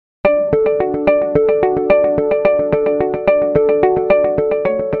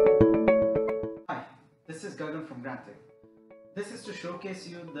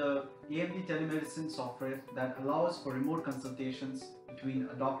telemedicine software that allows for remote consultations between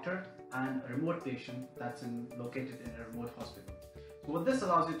a doctor and a remote patient that's located in a remote hospital. So what this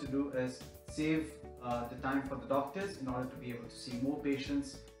allows you to do is save the time for the doctors in order to be able to see more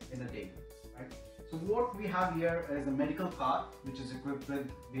patients in a day. Right? So what we have here is a medical cart which is equipped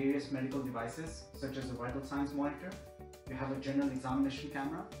with various medical devices such as a vital signs monitor. You have a general examination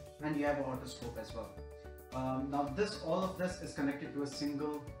camera and you have an otoscope as well. Now all of this is connected to a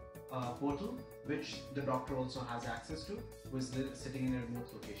single portal which the doctor also has access to, who is sitting in a remote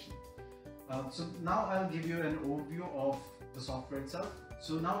location. So now I'll give you an overview of the software itself.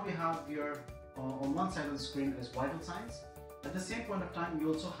 So now we have here on one side of the screen is vital signs. At the same point of time, we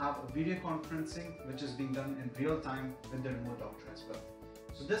also have a video conferencing which is being done in real time with the remote doctor as well.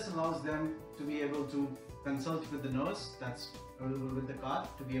 So this allows them to be able to consult with the nurse that's available with the card,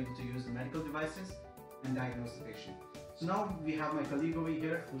 to be able to use the medical devices and diagnose the patient. So now we have my colleague over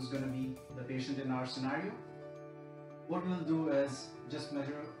here who's going to be the patient in our scenario. What we'll do is just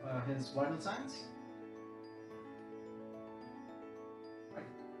measure his vital signs. Right.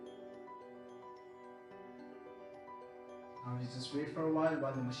 Now we just wait for a while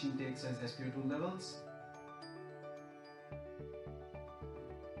the machine takes his SpO2 levels.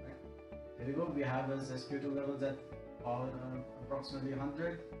 Right. There we go, we have his SpO2 levels at approximately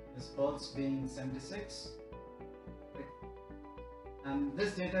 100, his pulse being 76. Right. And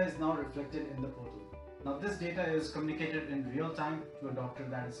this data is now reflected in the portal. Now this data is communicated in real time to a doctor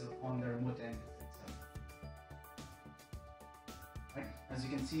that is on the remote end itself. Right. As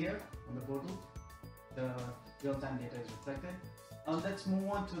you can see here on the portal, the real-time data is reflected. Now let's move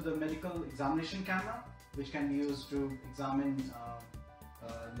on to the medical examination camera, which can be used to examine,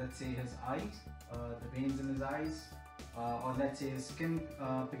 let's say, his eyes, the veins in his eyes, or let's say his skin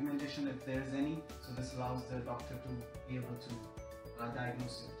pigmentation if there is any. So this allows the doctor to be able to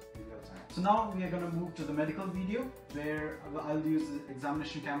diagnose it in real time. So now we are going to move to the medical video, where I'll use the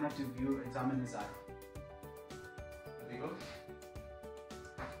examination camera to examine his eye. There we go.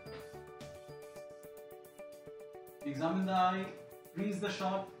 Examine the eye, freeze the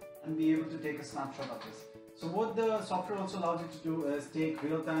shot, and be able to take a snapshot of this. So what the software also allows you to do is take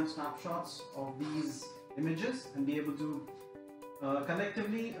real-time snapshots of these images and be able to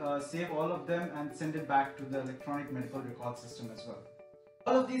collectively save all of them and send it back to the electronic medical record system as well.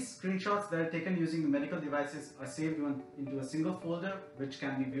 All of these screenshots that are taken using the medical devices are saved into a single folder, which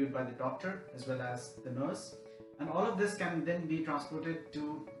can be viewed by the doctor as well as the nurse. And all of this can then be transported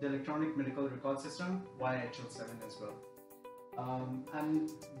to the electronic medical record system via HL7 as well.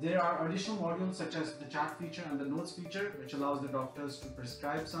 And there are additional modules such as the chat feature and the notes feature, which allows the doctors to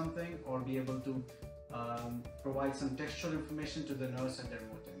prescribe something or be able to provide some textual information to the nurse at their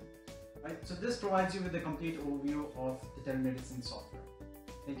remote end. Right? So this provides you with a complete overview of the telemedicine software.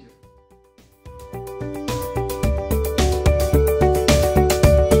 Thank you.